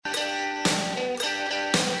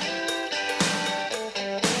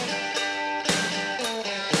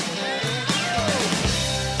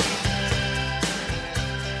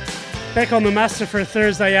Back on the muster for a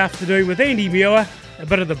Thursday afternoon with Andy Muir, a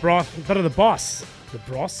bit of the boss. The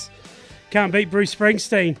Bros. Can't beat Bruce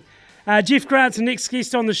Springsteen. Jeff Grant's the next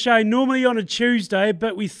guest on the show, normally on a Tuesday,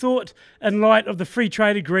 but we thought in light of the free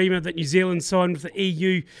trade agreement that New Zealand signed with the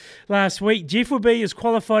EU last week, Jeff will be as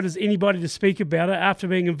qualified as anybody to speak about it after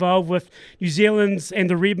being involved with New Zealand's and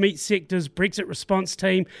the red meat sector's Brexit response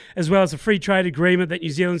team, as well as the free trade agreement that New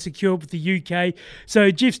Zealand secured with the UK. So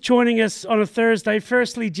Jeff's joining us on a Thursday.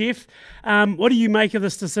 Firstly, Jeff, what do you make of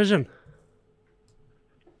this decision?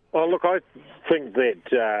 Well, look, I think that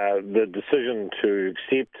the decision to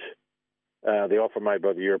accept the offer made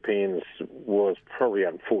by the Europeans was probably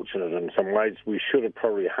unfortunate in some ways. We should have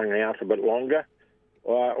probably hung out a bit longer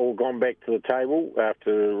or gone back to the table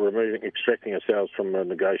after extracting ourselves from a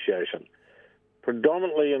negotiation.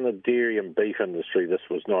 Predominantly in the dairy and beef industry, this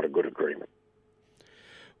was not a good agreement.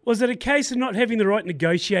 Was it a case of not having the right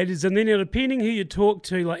negotiators? And then depending who you talk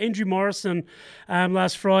to, like Andrew Morrison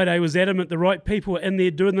last Friday was adamant the right people were in there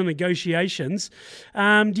doing the negotiations.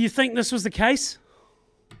 Do you think this was the case?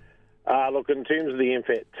 Look, in terms of the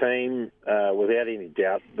MFAT team, without any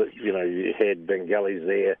doubt, that you had Bengalis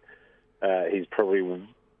there. He's probably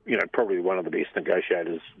one of the best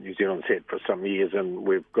negotiators New Zealand's had for some years, and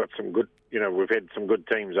we've got some good, we've had some good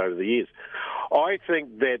teams over the years. I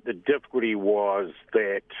think that the difficulty was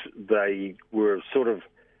that they were sort of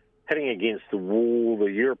hitting against the wall. The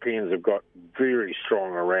Europeans have got very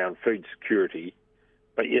strong around food security,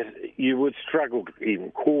 but you would struggle to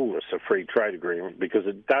even call this a free trade agreement because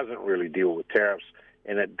it doesn't really deal with tariffs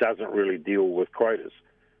and it doesn't really deal with quotas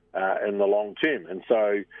in the long term. And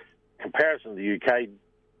so, in comparison to the UK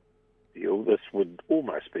deal, this would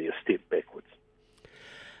almost be a step backwards.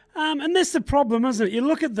 And that's the problem, isn't it? You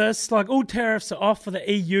look at this, like all tariffs are off for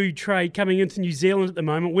the EU trade coming into New Zealand at the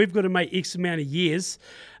moment. We've got to make X amount of years.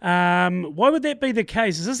 Why would that be the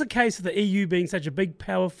case? Is this a case of the EU being such a big,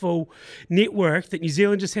 powerful network that New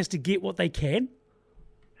Zealand just has to get what they can?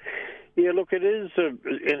 Yeah, look, it is,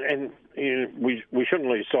 we shouldn't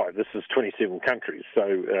lose sight. This is 27 countries. So,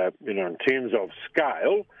 in terms of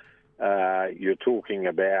scale, you're talking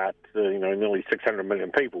about, nearly 600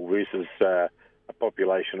 million people versus a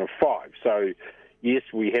population of 5. So, yes,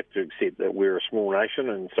 we have to accept that we're a small nation,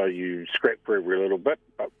 and so you scrap for every little bit.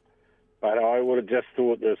 But I would have just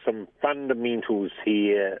thought there's some fundamentals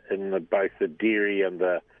here in both the dairy and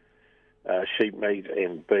the sheep meat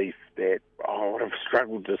and beef that I would have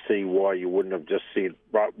struggled to see why you wouldn't have just said,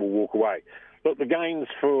 right, we'll walk away. Look, the gains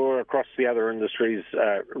across the other industries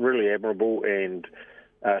are really admirable, and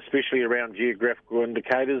especially around geographical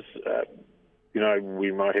indicators.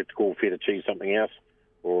 We might have to call feta cheese something else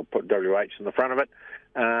or put WH in the front of it.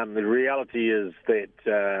 The reality is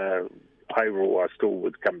that overall I still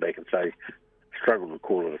would come back and say struggle to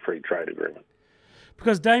call it a free trade agreement.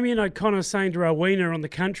 Because Damien O'Connor saying to Rowena on the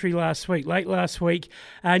country late last week,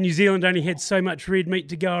 New Zealand only had so much red meat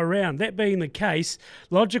to go around. That being the case,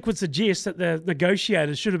 logic would suggest that the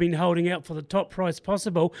negotiators should have been holding out for the top price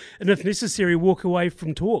possible and, if necessary, walk away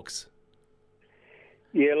from talks.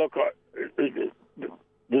 Yeah, look,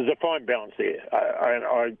 there's a fine balance there.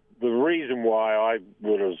 The reason why I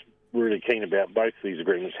was really keen about both these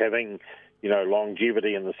agreements having,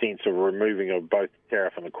 longevity in the sense of removing of both the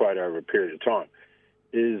tariff and the quota over a period of time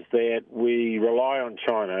is that we rely on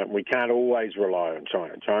China, and we can't always rely on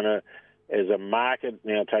China. China, as a market,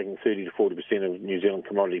 now taking 30 to 40% of New Zealand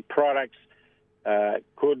commodity products,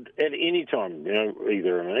 could at any time,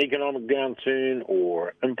 either in an economic downturn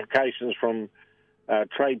or implications from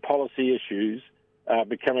trade policy issues,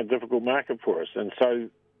 become a difficult market for us. And so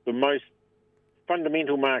the most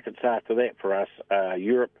fundamental markets after that for us are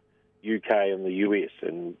Europe, UK and the US,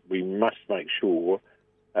 and we must make sure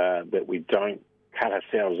that we don't cut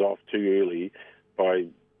ourselves off too early by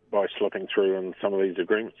slipping through in some of these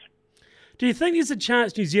agreements. Do you think there's a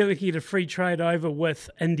chance New Zealand can get a free trade over with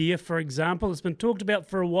India, for example? It's been talked about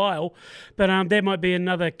for a while, but that might be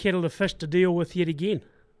another kettle of fish to deal with yet again.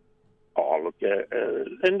 Oh, look,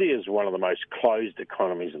 India is one of the most closed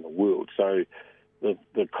economies in the world, so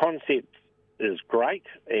the concept is great,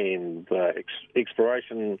 and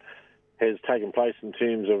exploration has taken place in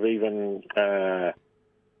terms of even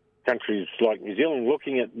countries like New Zealand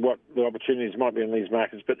looking at what the opportunities might be in these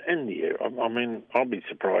markets. But India, I'll be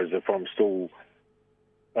surprised if I'm still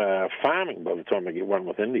farming by the time I get one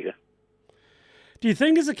with India. Do you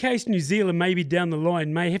think there's a case New Zealand maybe down the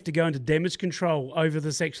line may have to go into damage control over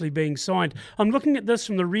this actually being signed? I'm looking at this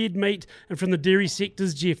from the red meat and from the dairy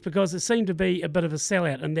sectors, Jeff, because it seemed to be a bit of a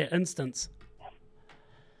sellout in that instance.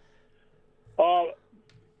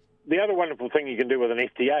 The other wonderful thing you can do with an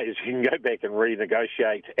FTA is you can go back and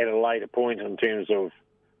renegotiate at a later point in terms of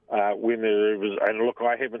when there was. And look,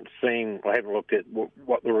 I haven't looked at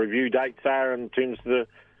what the review dates are in terms of the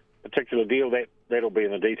particular deal. That'll be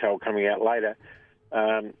in the detail coming out later.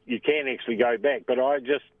 You can actually go back, but I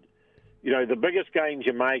just, the biggest gains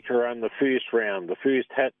you make are on the first round, the first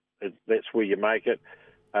hit. That's where you make it.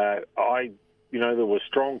 There was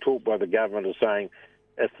strong talk by the government of saying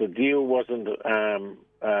if the deal wasn't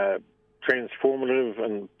transformative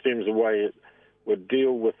in terms of the way it would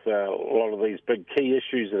deal with a lot of these big key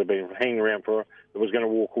issues that have been hanging around for, it was going to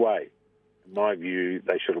walk away. In my view,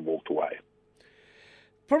 they should have walked away.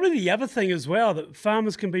 Probably the other thing as well that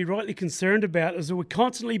farmers can be rightly concerned about is that we're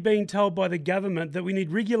constantly being told by the government that we need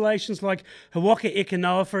regulations like Hawaka Eke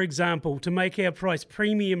Noa, for example, to make our price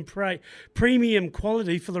premium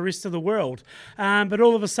quality for the rest of the world. But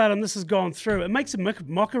all of a sudden this has gone through. It makes a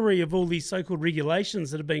mockery of all these so-called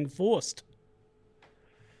regulations that are being forced.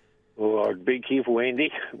 Well, I'd be careful, Andy.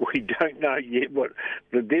 We don't know yet what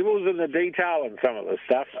the devil's in the detail in some of this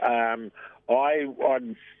stuff.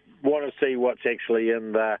 I'd want to see what's actually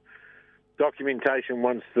in the documentation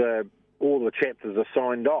once all the chapters are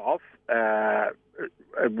signed off,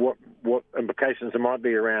 what implications there might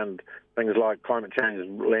be around things like climate change,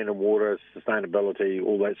 land and water, sustainability,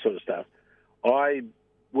 all that sort of stuff. I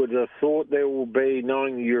would have thought there will be,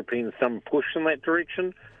 knowing the Europeans, some push in that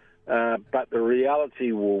direction, but the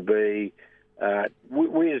reality will be,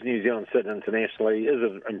 where does New Zealand sit internationally? Is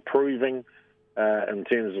it improving in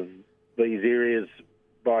terms of these areas,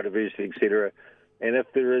 biodiversity, etc.? And if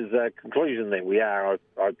there is a conclusion that we are,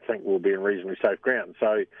 I think we'll be in reasonably safe ground.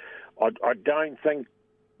 So I don't think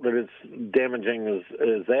that it's damaging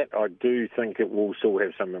as that. I do think it will still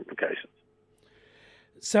have some implications.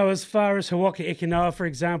 So as far as Hawaka Eke Noa, for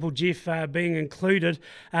example, Jeff, being included,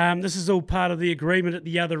 this is all part of the agreement at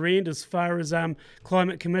the other end as far as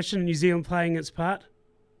Climate Commission and New Zealand playing its part?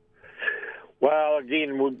 Well,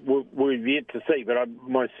 again, we've yet to see, but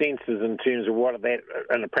my sense is in terms of what that,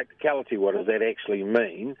 and the practicality, what does that actually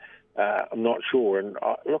mean? I'm not sure. And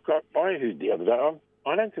I heard the other day,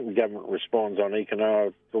 I don't think the government responds on Eke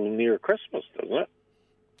Noa till near Christmas, doesn't it?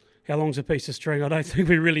 How long's a piece of string? I don't think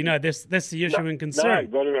we really know. That's the issue and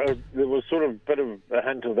concern. No, but there was sort of a bit of a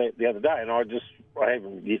hint of that the other day, and I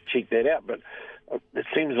haven't yet checked that out, but it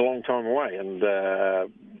seems a long time away and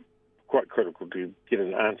quite critical to get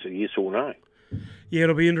an answer, yes or no. Yeah,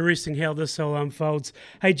 it'll be interesting how this all unfolds.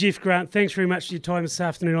 Hey, Jeff Grant, thanks very much for your time this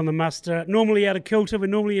afternoon on the muster. Normally out of kilter, we're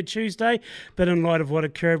normally a Tuesday, but in light of what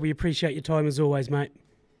occurred, we appreciate your time as always, mate.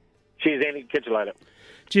 Cheers, Andy. Catch you later.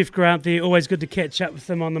 Jeff Grant there, always good to catch up with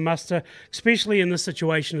him on the muster, especially in this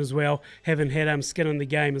situation as well, having had skin in the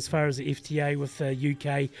game as far as the FTA with the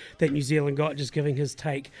UK that New Zealand got, just giving his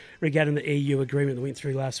take regarding the EU agreement that went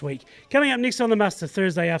through last week. Coming up next on the muster,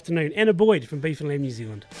 Thursday afternoon, Anna Boyd from Beef and Lamb New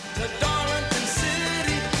Zealand.